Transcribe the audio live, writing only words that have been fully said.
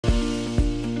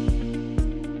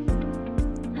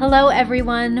Hello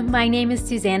everyone, my name is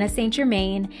Susanna St.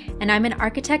 Germain and I'm an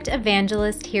architect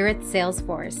evangelist here at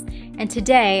Salesforce. And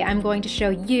today I'm going to show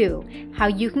you how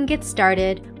you can get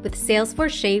started with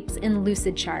Salesforce Shapes in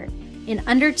Lucidchart in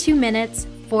under 2 minutes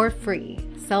for free.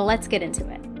 So let's get into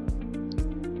it.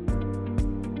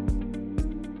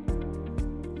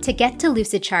 To get to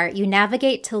Lucidchart, you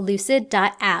navigate to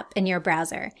lucid.app in your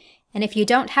browser. And if you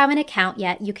don't have an account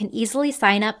yet, you can easily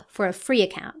sign up for a free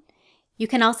account. You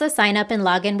can also sign up and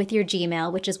log in with your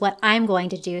Gmail, which is what I'm going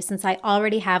to do since I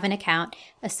already have an account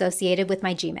associated with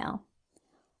my Gmail.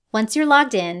 Once you're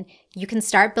logged in, you can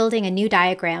start building a new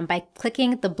diagram by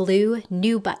clicking the blue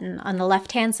New button on the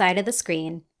left-hand side of the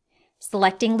screen,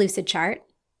 selecting Lucidchart,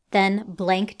 then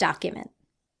Blank Document.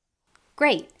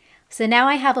 Great! So now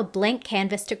I have a blank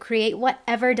canvas to create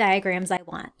whatever diagrams I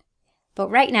want. But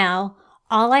right now,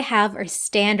 all I have are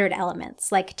standard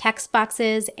elements like text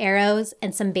boxes, arrows,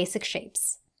 and some basic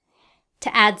shapes.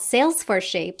 To add Salesforce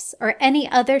Shapes or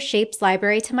any other shapes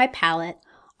library to my palette,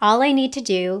 all I need to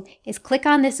do is click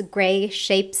on this gray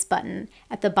Shapes button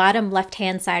at the bottom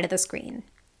left-hand side of the screen.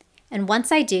 And once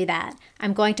I do that,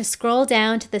 I'm going to scroll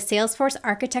down to the Salesforce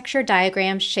Architecture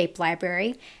Diagrams Shape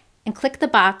Library and click the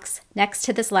box next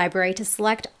to this library to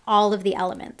select all of the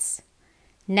elements.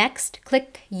 Next,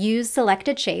 click Use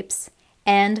Selected Shapes,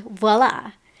 and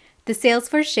voila! The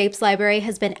Salesforce Shapes library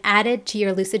has been added to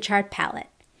your Lucidchart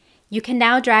palette. You can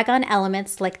now drag on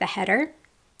elements like the header,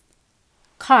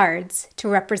 cards to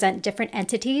represent different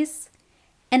entities,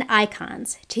 and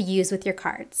icons to use with your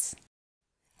cards.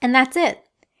 And that's it!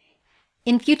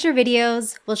 In future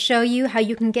videos, we'll show you how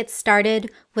you can get started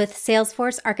with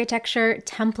Salesforce architecture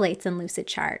templates in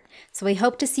Lucidchart. So we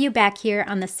hope to see you back here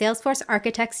on the Salesforce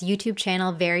Architects YouTube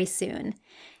channel very soon.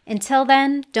 Until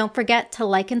then, don't forget to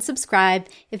like and subscribe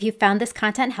if you found this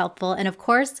content helpful, and of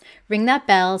course, ring that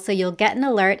bell so you'll get an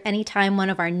alert anytime one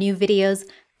of our new videos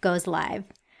goes live.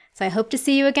 So I hope to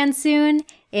see you again soon,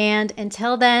 and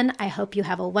until then, I hope you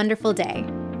have a wonderful day.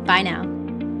 Bye now.